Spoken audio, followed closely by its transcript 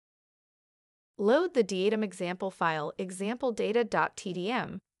Load the DIAdem example file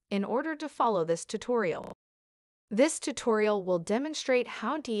exampledata.tdm in order to follow this tutorial. This tutorial will demonstrate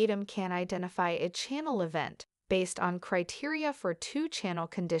how DIAdem can identify a channel event based on criteria for two channel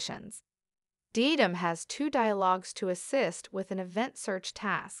conditions. DIAdem has two dialogues to assist with an event search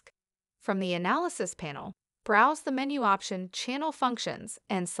task. From the Analysis panel, browse the menu option Channel Functions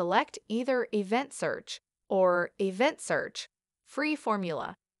and select either Event Search or Event Search Free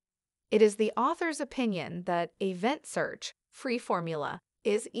Formula. It is the author's opinion that Event Search Free Formula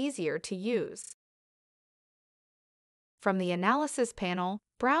is easier to use. From the Analysis panel,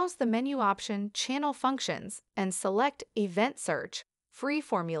 browse the menu option Channel Functions and select Event Search Free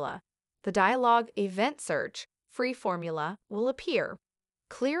Formula. The dialog Event Search Free Formula will appear.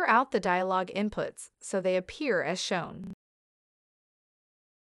 Clear out the dialog inputs so they appear as shown.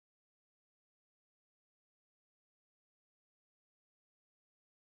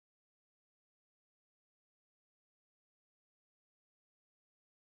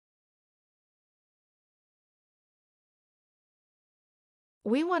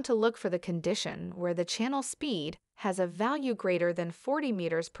 We want to look for the condition where the channel speed has a value greater than 40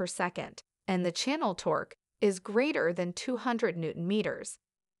 meters per second and the channel torque is greater than 200 Newton meters.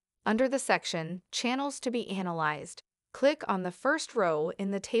 Under the section Channels to be Analyzed, click on the first row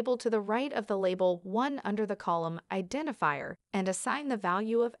in the table to the right of the label 1 under the column Identifier and assign the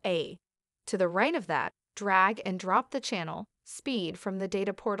value of A. To the right of that, drag and drop the channel speed from the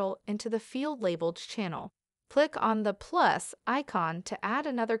data portal into the field labeled channel. Click on the plus icon to add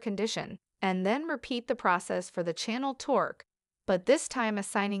another condition, and then repeat the process for the channel torque, but this time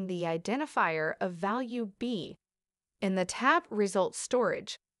assigning the identifier of value B. In the tab Result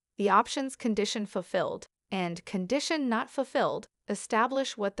Storage, the options Condition Fulfilled and Condition Not Fulfilled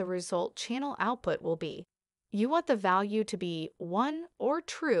establish what the result channel output will be. You want the value to be 1 or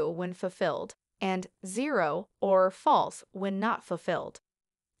true when fulfilled, and 0 or false when not fulfilled.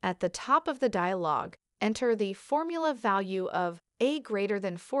 At the top of the dialog, enter the formula value of A greater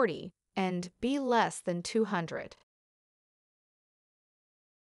than 40 and B less than 200.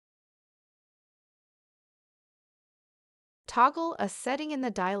 Toggle a setting in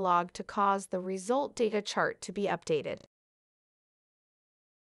the dialog to cause the result data chart to be updated.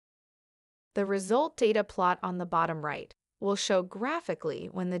 The result data plot on the bottom right will show graphically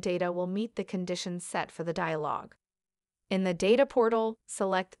when the data will meet the conditions set for the dialog. In the data portal,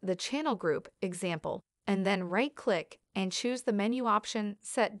 select the channel group example and then right-click and choose the menu option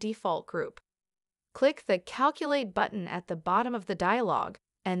Set Default Group. Click the Calculate button at the bottom of the dialog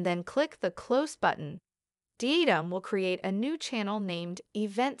and then click the Close button. DIAdem will create a new channel named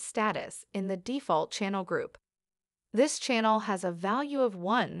Event Status in the default channel group. This channel has a value of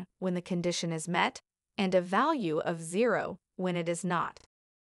 1 when the condition is met and a value of 0 when it is not.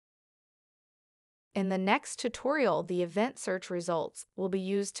 In the next tutorial, the event search results will be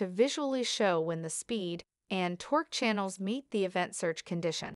used to visually show when the speed and torque channels meet the event search condition.